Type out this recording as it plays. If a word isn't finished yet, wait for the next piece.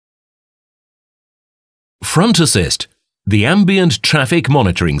Front assist, the ambient traffic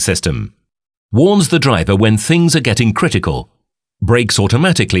monitoring system, warns the driver when things are getting critical, brakes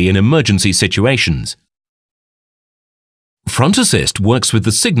automatically in emergency situations. Front assist works with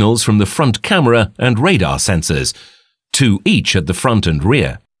the signals from the front camera and radar sensors, two each at the front and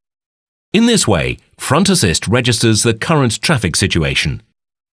rear. In this way, front assist registers the current traffic situation.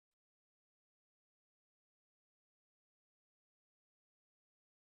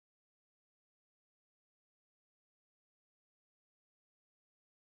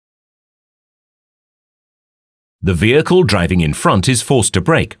 The vehicle driving in front is forced to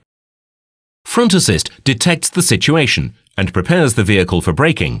brake. Front assist detects the situation and prepares the vehicle for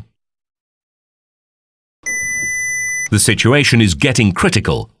braking. The situation is getting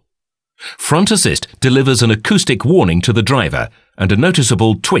critical. Front assist delivers an acoustic warning to the driver and a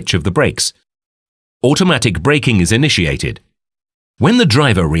noticeable twitch of the brakes. Automatic braking is initiated. When the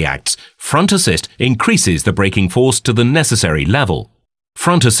driver reacts, front assist increases the braking force to the necessary level.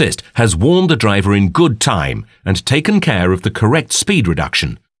 Front assist has warned the driver in good time and taken care of the correct speed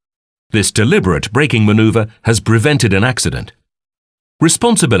reduction. This deliberate braking maneuver has prevented an accident.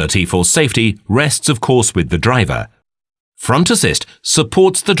 Responsibility for safety rests, of course, with the driver. Front assist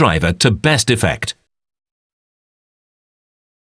supports the driver to best effect.